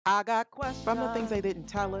I got From the things they questions. didn't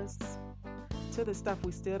tell us to the stuff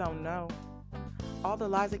we still don't know. All the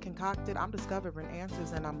lies they concocted, I'm discovering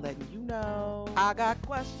answers and I'm letting you know. I got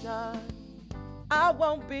questions. I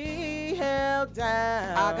won't be held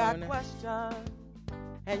I got down. questions.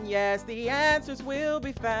 And yes, the answers will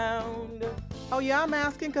be found. Oh, yeah, I'm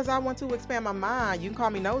asking because I want to expand my mind. You can call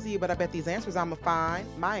me nosy, but I bet these answers I'ma find.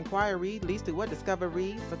 My inquiry leads to what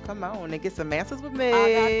discovery. So come on and get some answers with I got me.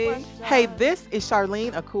 Hey, questions. this is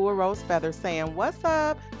Charlene Akua Rose Feather saying what's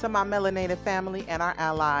up to my melanated family and our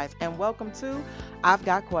allies. And welcome to I've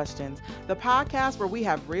Got Questions, the podcast where we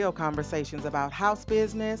have real conversations about house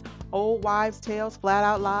business, old wives' tales, flat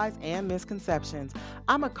out lies, and misconceptions.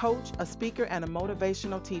 I'm a coach, a speaker, and a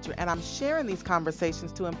motivational teacher, and I'm sharing these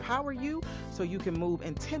conversations to empower you so you can move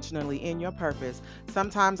intentionally in your purpose.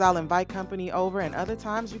 Sometimes I'll invite company over, and other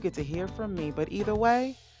times you get to hear from me. But either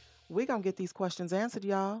way, we're going to get these questions answered,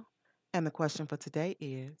 y'all. And the question for today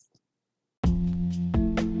is,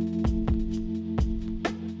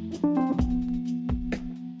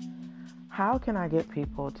 how can I get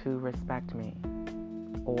people to respect me,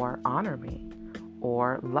 or honor me,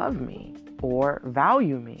 or love me, or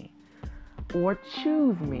value me, or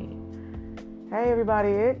choose me? Hey everybody,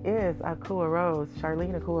 it is Akua Rose,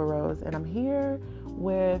 Charlene Akua Rose, and I'm here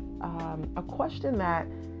with a question that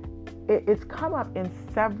it's come up in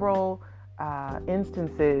several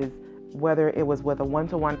instances, whether it was with a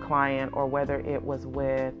one-to-one client or whether it was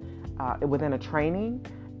within a training,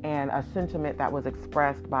 and a sentiment that was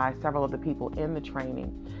expressed by several of the people in the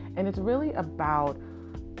training. And it's really about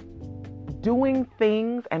doing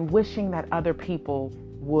things and wishing that other people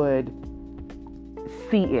would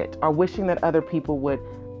see it, or wishing that other people would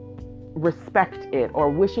respect it, or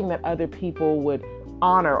wishing that other people would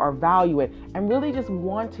honor or value it, and really just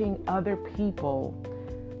wanting other people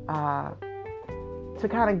uh, to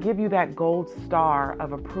kind of give you that gold star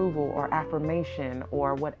of approval or affirmation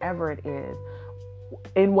or whatever it is,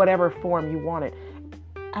 in whatever form you want it.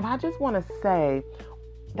 And I just want to say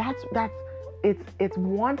that's it's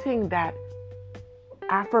wanting that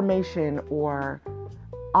affirmation or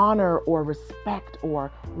honor or respect or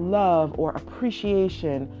love or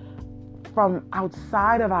appreciation from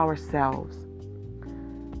outside of ourselves,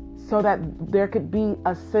 so that there could be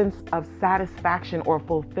a sense of satisfaction or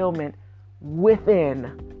fulfillment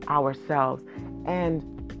within ourselves. And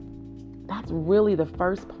that's really the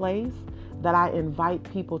first place that I invite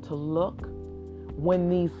people to look when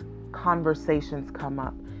these conversations come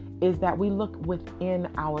up, is that we look within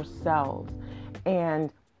ourselves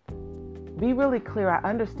and be really clear. I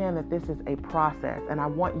understand that this is a process, and I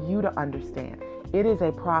want you to understand it is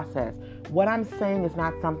a process. What I'm saying is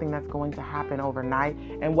not something that's going to happen overnight,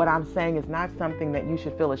 and what I'm saying is not something that you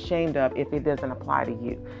should feel ashamed of if it doesn't apply to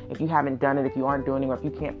you, if you haven't done it, if you aren't doing it, or if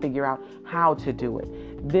you can't figure out how to do it.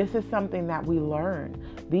 This is something that we learn.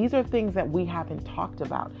 These are things that we haven't talked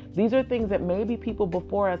about. These are things that maybe people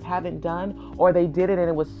before us haven't done, or they did it and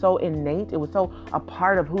it was so innate, it was so a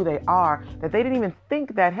part of who they are, that they didn't even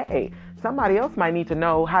think that, hey, somebody else might need to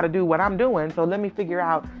know how to do what I'm doing. So let me figure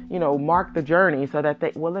out, mark the journey so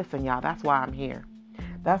that well, listen, y'all, that's why I'm here.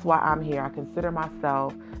 That's why I'm here. I consider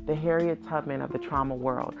myself the Harriet Tubman of the trauma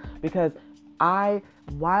world, because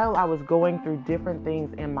while I was going through different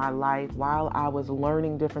things in my life, while I was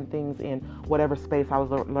learning different things in whatever space I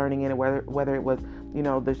was learning in, whether it was,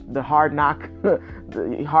 the hard knock,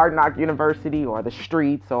 the hard knock university, or the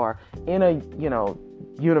streets, or in a,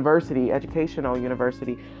 university, educational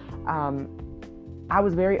university, I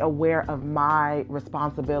was very aware of my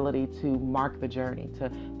responsibility to mark the journey,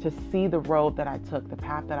 to see the road that I took, the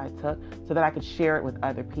path that I took, so that I could share it with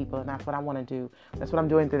other people. And that's what I want to do. That's what I'm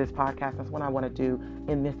doing through this podcast. That's what I want to do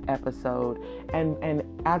in this episode. And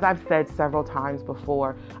as I've said several times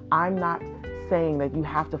before, I'm not saying that you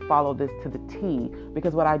have to follow this to the T,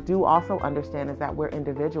 because what I do also understand is that we're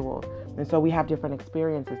individuals. And so we have different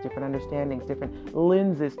experiences, different understandings, different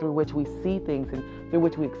lenses through which we see things and through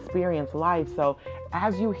which we experience life. So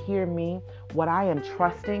as you hear me, what I am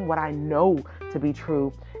trusting, what I know to be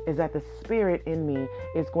true, is that the spirit in me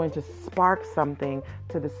is going to spark something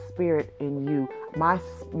to the spirit in you. My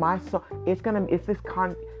soul, it's this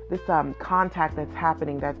contact that's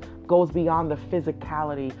happening that goes beyond the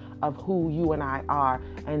physicality of who you and I are.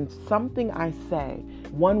 And something I say,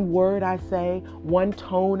 one word I say, one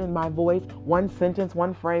tone in my voice, one sentence,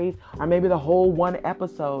 one phrase, or maybe the whole one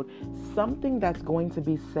episode, something that's going to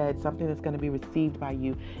be said, something that's going to be received by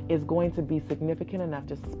you, is going to be significant enough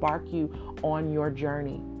to spark you on your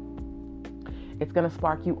journey. It's going to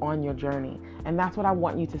spark you on your journey. And that's what I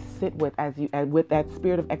want you to sit with, with that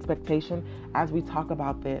spirit of expectation as we talk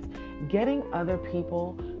about this. Getting other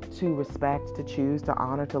people to respect, to choose, to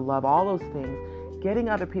honor, to love, all those things, getting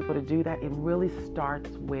other people to do that, it really starts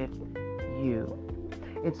with you.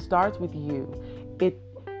 It starts with you.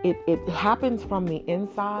 It happens from the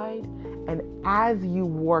inside, and as you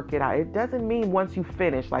work it out, it doesn't mean once you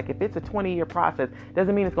finish, like if it's a 20-year process,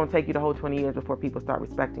 doesn't mean it's going to take you the whole 20 years before people start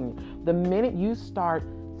respecting you. The minute you start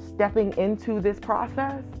stepping into this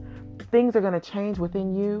process, things are going to change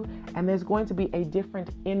within you, and there's going to be a different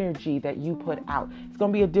energy that you put out. It's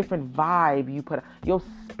going to be a different vibe you put out. Your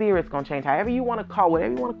spirit's going to change. However you want to call,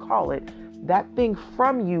 whatever you want to call it, that thing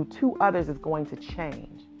from you to others is going to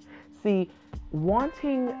change. See,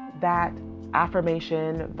 wanting that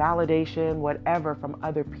affirmation, validation, whatever from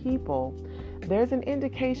other people, there's an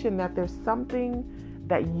indication that there's something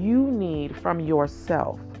that you need from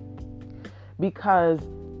yourself, because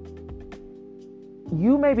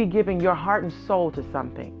you may be giving your heart and soul to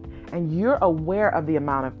something, and you're aware of the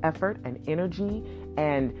amount of effort and energy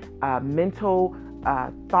and mental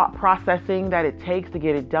thought processing that it takes to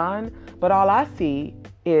get it done. But all I see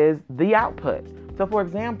is the output. So for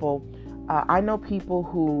example, I know people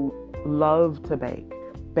who love to bake.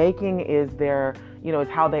 Baking is their, is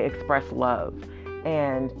how they express love.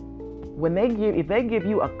 And if they give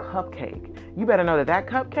you a cupcake, you better know that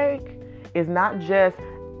cupcake is not just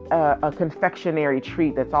a confectionery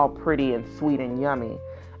treat that's all pretty and sweet and yummy.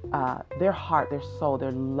 Their heart, their soul,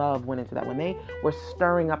 their love went into that. When they were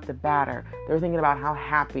stirring up the batter, they were thinking about how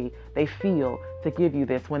happy they feel to give you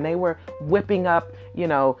this. When they were whipping up,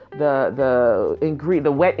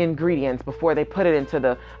 the wet ingredients before they put it into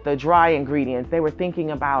the dry ingredients, they were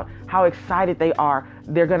thinking about how excited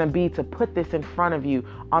they're going to be to put this in front of you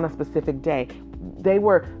on a specific day. They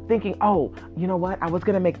were thinking, oh, you know what? I was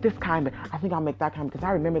going to make this kind, but I think I'll make that kind because I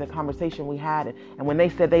remember the conversation we had. And when they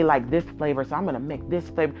said they like this flavor, so I'm going to make this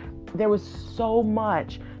flavor. There was so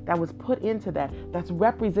much that was put into that's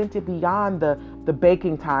represented beyond the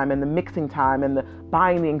baking time and the mixing time and the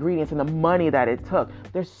buying the ingredients and the money that it took.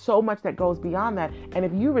 There's so much that goes beyond that. And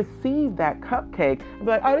if you receive that cupcake, you'll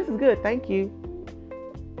be like, oh, this is good. Thank you.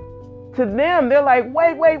 To them, they're like,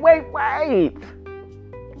 wait.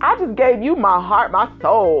 I just gave you my heart, my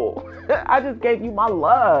soul. I just gave you my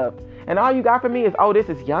love. And all you got for me is, oh, this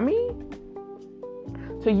is yummy?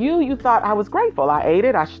 To you thought I was grateful. I ate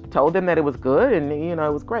it. I told them that it was good and, it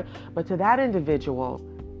was great. But to that individual,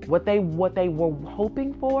 what they were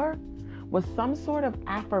hoping for was some sort of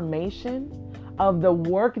affirmation of the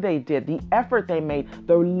work they did, the effort they made,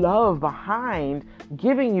 the love behind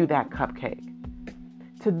giving you that cupcake.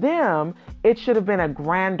 To them, it should have been a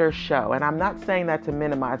grander show. And I'm not saying that to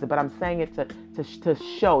minimize it, but I'm saying it to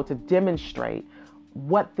show, to demonstrate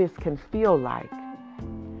what this can feel like.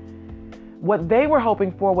 What they were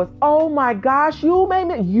hoping for was, oh my gosh,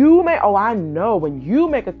 I know when you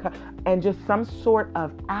make a cup, and just some sort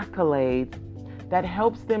of accolades that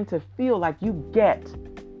helps them to feel like you get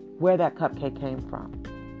where that cupcake came from.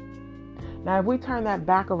 Now, if we turn that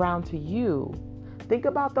back around to you, think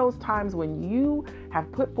about those times when you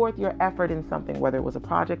have put forth your effort in something, whether it was a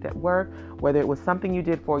project at work, whether it was something you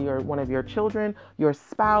did for one of your children, your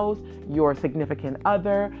spouse, your significant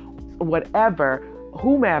other, whatever,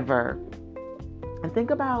 whomever. And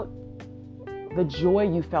think about the joy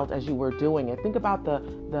you felt as you were doing it. Think about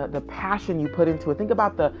the passion you put into it. Think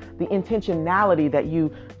about the intentionality that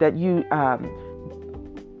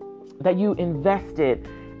you invested.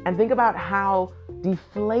 And think about how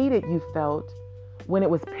deflated you felt when it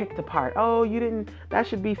was picked apart. Oh, that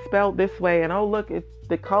should be spelled this way. And oh, look,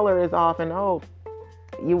 the color is off. And oh,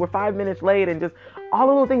 you were 5 minutes late, and just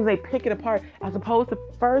all of those things, they pick it apart, as opposed to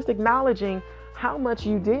first acknowledging how much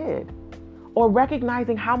you did, or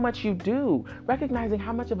recognizing how much you do, recognizing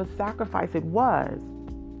how much of a sacrifice it was.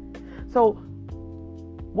 So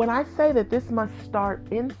when I say that this must start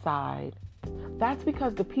inside, that's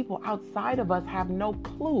because the people outside of us have no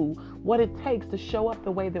clue what it takes to show up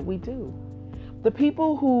the way that we do. The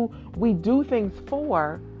people who we do things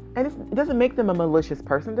for, and it doesn't make them a malicious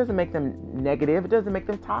person, it doesn't make them negative, it doesn't make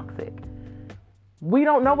them toxic. We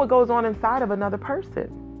don't know what goes on inside of another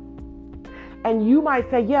person. And you might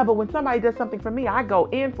say, yeah, but when somebody does something for me, I go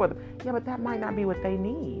in for them. Yeah, but that might not be what they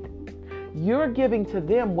need. You're giving to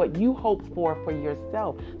them what you hope for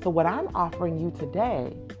yourself. So what I'm offering you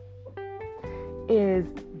today is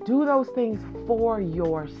do those things for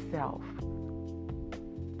yourself.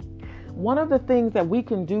 One of the things that we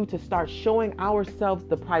can do to start showing ourselves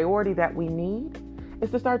the priority that we need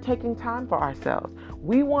is to start taking time for ourselves.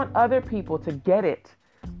 We want other people to get it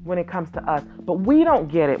when it comes to us, but we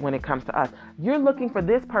don't get it when it comes to us. You're looking for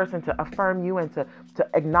this person to affirm you and to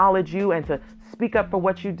acknowledge you and to speak up for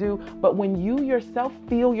what you do. But when you yourself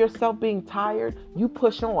feel yourself being tired, you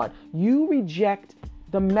push on. You reject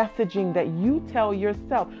the messaging that you tell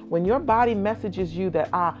yourself. When your body messages you that,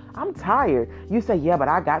 I'm tired, you say, yeah, but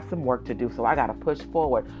I got some work to do, so I got to push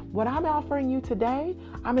forward. What I'm offering you today,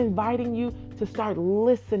 I'm inviting you to start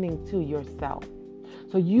listening to yourself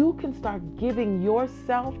so you can start giving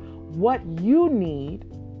yourself what you need,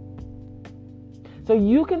 so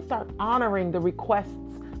you can start honoring the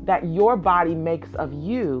requests that your body makes of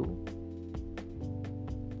you,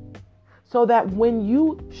 so that when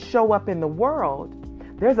you show up in the world,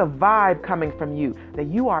 there's a vibe coming from you that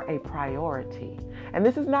you are a priority. And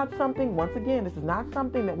this is not something, once again, this is not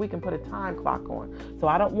something that we can put a time clock on. So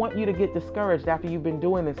I don't want you to get discouraged after you've been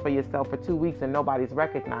doing this for yourself for 2 weeks and nobody's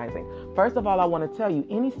recognizing. First of all, I want to tell you,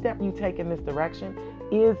 any step you take in this direction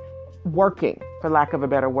is working, for lack of a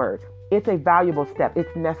better word. It's a valuable step.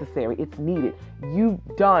 It's necessary. It's needed.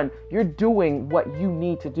 You're doing what you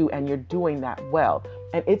need to do, and you're doing that well.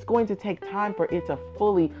 And it's going to take time for it to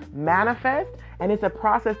fully manifest. And it's a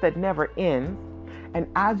process that never ends. And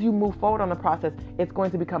as you move forward on the process, it's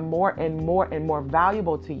going to become more and more and more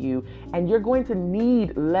valuable to you. And you're going to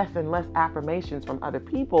need less and less affirmations from other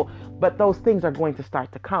people, but those things are going to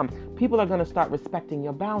start to come. People are going to start respecting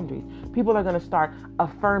your boundaries. People are going to start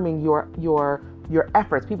affirming your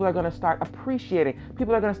efforts. People are going to start appreciating.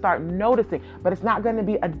 People are going to start noticing, but it's not going to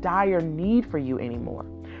be a dire need for you anymore,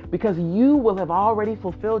 because you will have already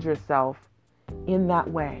fulfilled yourself in that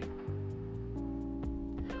way.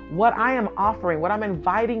 What I am offering, what I'm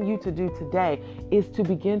inviting you to do today is to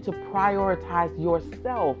begin to prioritize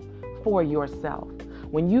yourself for yourself.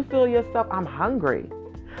 When you feel yourself, I'm hungry,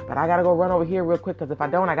 but I got to go run over here real quick, because if I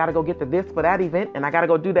don't, I got to go get to this for that event and I got to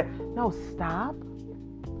go do that. No, stop.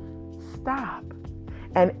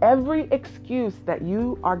 And every excuse that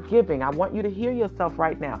you are giving, I want you to hear yourself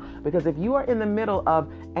right now. Because if you are in the middle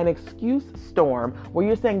of an excuse storm where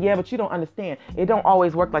you're saying, yeah, but you don't understand, it don't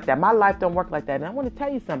always work like that, my life don't work like that. And I want to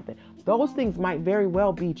tell you something. Those things might very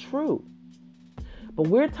well be true. But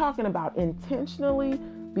we're talking about intentionally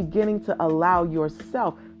beginning to allow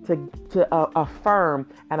yourself to affirm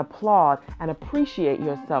and applaud and appreciate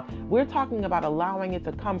yourself. We're talking about allowing it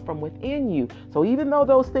to come from within you. So even though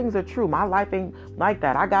those things are true, my life ain't like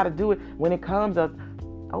that, I got to do it when it comes as,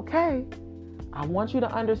 okay, I want you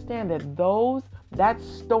to understand that that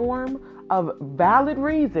storm of valid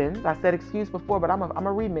reasons, I said excuse before, but I'm gonna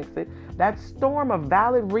remix it. That storm of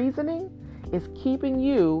valid reasoning is keeping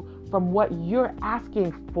you from what you're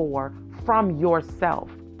asking for from yourself.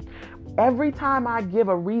 Every time I give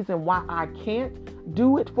a reason why I can't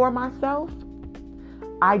do it for myself,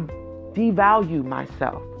 I devalue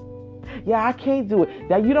myself. Yeah, I can't do it.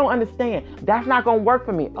 That you don't understand. That's not going to work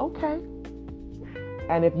for me. Okay.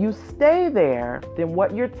 And if you stay there, then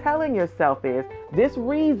what you're telling yourself is, this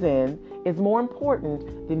reason is more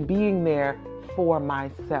important than being there for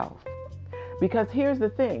myself. Because here's the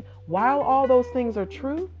thing. While all those things are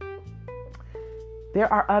true,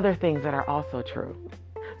 there are other things that are also true.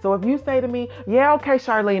 So if you say to me, yeah, okay,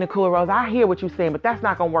 Charlene and Cool Rose, I hear what you're saying, but that's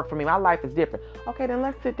not going to work for me. My life is different. Okay, then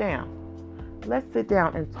let's sit down. Let's sit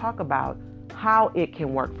down and talk about how it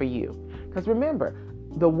can work for you. Because remember,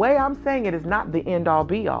 the way I'm saying it is not the end all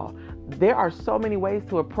be all. There are so many ways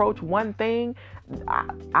to approach one thing.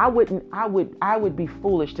 I would be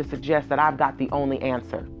foolish to suggest that I've got the only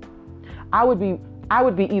answer. I would be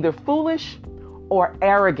either foolish or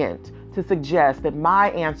arrogant to suggest that my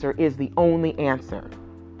answer is the only answer.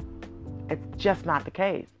 It's just not the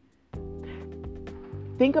case.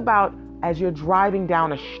 Think about as you're driving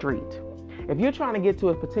down a street. If you're trying to get to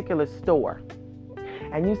a particular store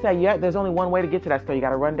and you say, yeah, there's only one way to get to that store. You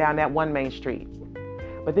got to run down that one main street.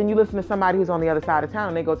 But then you listen to somebody who's on the other side of town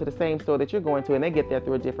and they go to the same store that you're going to and they get there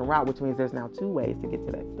through a different route, which means there's now two ways to get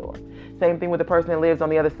to that store. Same thing with the person that lives on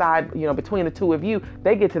the other side, between the two of you,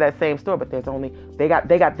 they get to that same store, but they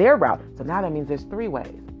got their route. So now that means there's three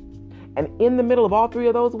ways. And in the middle of all three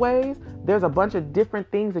of those ways, there's a bunch of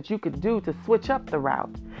different things that you could do to switch up the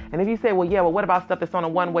route. And if you say, well, what about stuff that's on a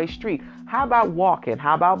one-way street? How about walking?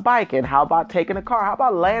 How about biking? How about taking a car? How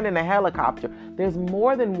about landing a helicopter? There's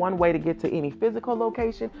more than one way to get to any physical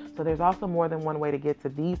location. So there's also more than one way to get to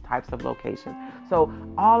these types of locations. So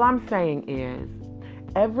all I'm saying is,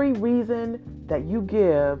 every reason that you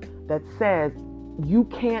give that says you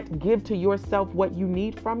can't give to yourself what you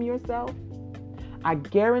need from yourself, I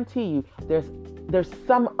guarantee you there's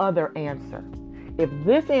some other answer. If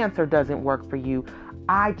this answer doesn't work for you,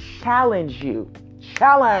 I challenge you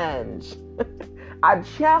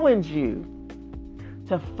to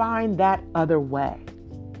to find that other way.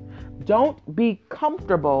 Don't be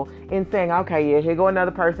comfortable in saying, okay, yeah, here go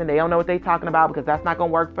another person. They don't know what they're talking about because that's not going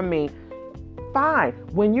to work for me. Fine.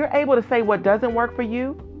 When you're able to say what doesn't work for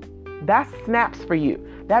you, that snaps for you.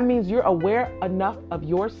 That means you're aware enough of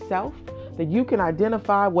yourself that you can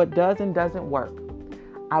identify what does and doesn't work.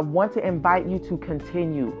 I want to invite you to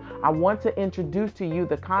continue. I want to introduce to you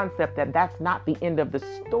the concept that that's not the end of the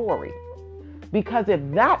story. Because if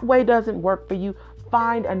that way doesn't work for you,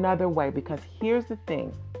 find another way. Because here's the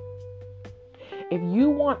thing. If you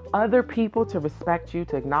want other people to respect you,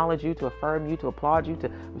 to acknowledge you, to affirm you, to applaud you,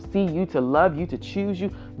 to see you, to love you, to choose you,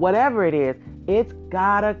 whatever it is, it's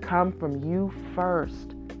gotta come from you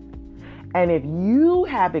first. And if you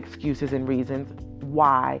have excuses and reasons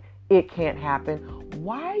why it can't happen,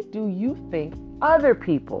 why do you think other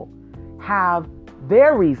people have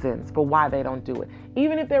their reasons for why they don't do it?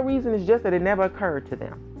 Even if their reason is just that it never occurred to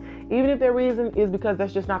them. Even if their reason is because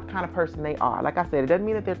that's just not the kind of person they are. Like I said, it doesn't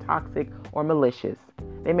mean that they're toxic or malicious.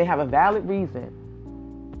 They may have a valid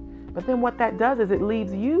reason. But then what that does is it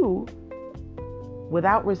leaves you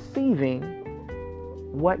without receiving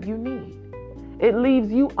what you need. It leaves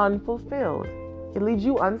you unfulfilled. It leaves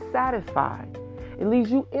you unsatisfied. It leaves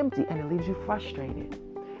you empty, and it leaves you frustrated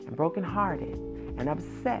and brokenhearted and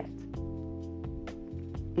upset.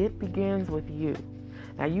 It begins with you.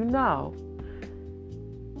 Now, you know,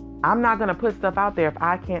 I'm not going to put stuff out there if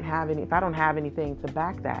I don't have anything to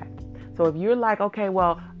back that. So if you're like, okay,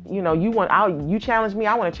 well, you challenge me,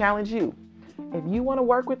 I want to challenge you. If you want to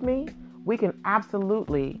work with me, we can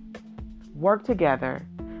absolutely work together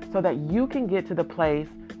so that you can get to the place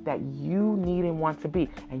that you need and want to be.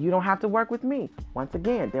 And you don't have to work with me. Once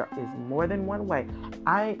again, there is more than one way.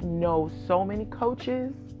 I know so many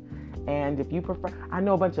coaches, and if you prefer, I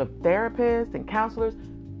know a bunch of therapists and counselors.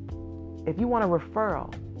 If you want a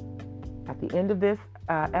referral, at the end of this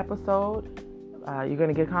episode, you're going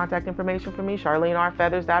to get contact information from me,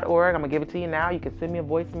 CharleneRFeathers.org. I'm going to give it to you now. You can send me a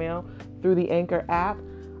voicemail through the Anchor app.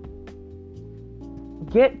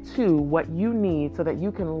 Get to what you need so that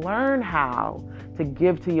you can learn how to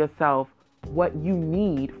give to yourself what you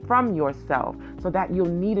need from yourself, so that you'll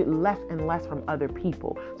need it less and less from other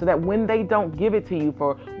people, so that when they don't give it to you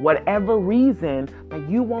for whatever reason, that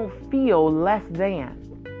you won't feel less than.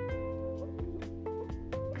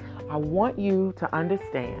 I want you to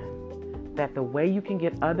understand that the way you can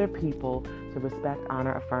get other people to respect,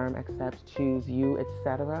 honor, affirm, accept, choose you,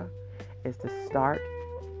 etc., is to start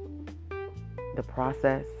the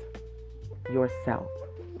process yourself.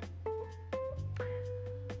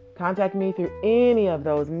 Contact me through any of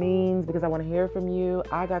those means because I want to hear from you.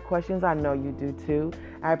 I got questions. I know you do too.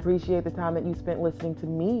 I appreciate the time that you spent listening to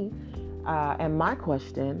me and my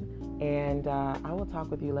question. And I will talk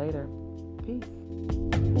with you later. Peace.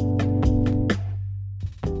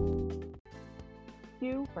 Thank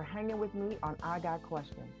you for hanging with me on I Got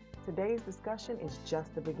Questions. Today's discussion is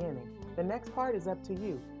just the beginning. The next part is up to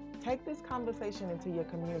you. Take this conversation into your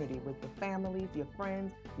community with your families, your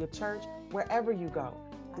friends, your church, wherever you go.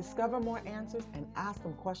 Discover more answers and ask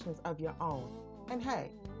them questions of your own. And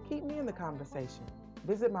hey, keep me in the conversation.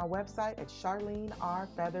 Visit my website at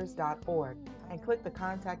CharleneRFeathers.org and click the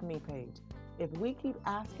Contact Me page. If we keep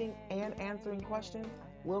asking and answering questions,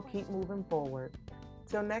 we'll keep moving forward.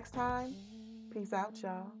 Till next time, peace out,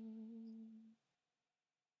 y'all.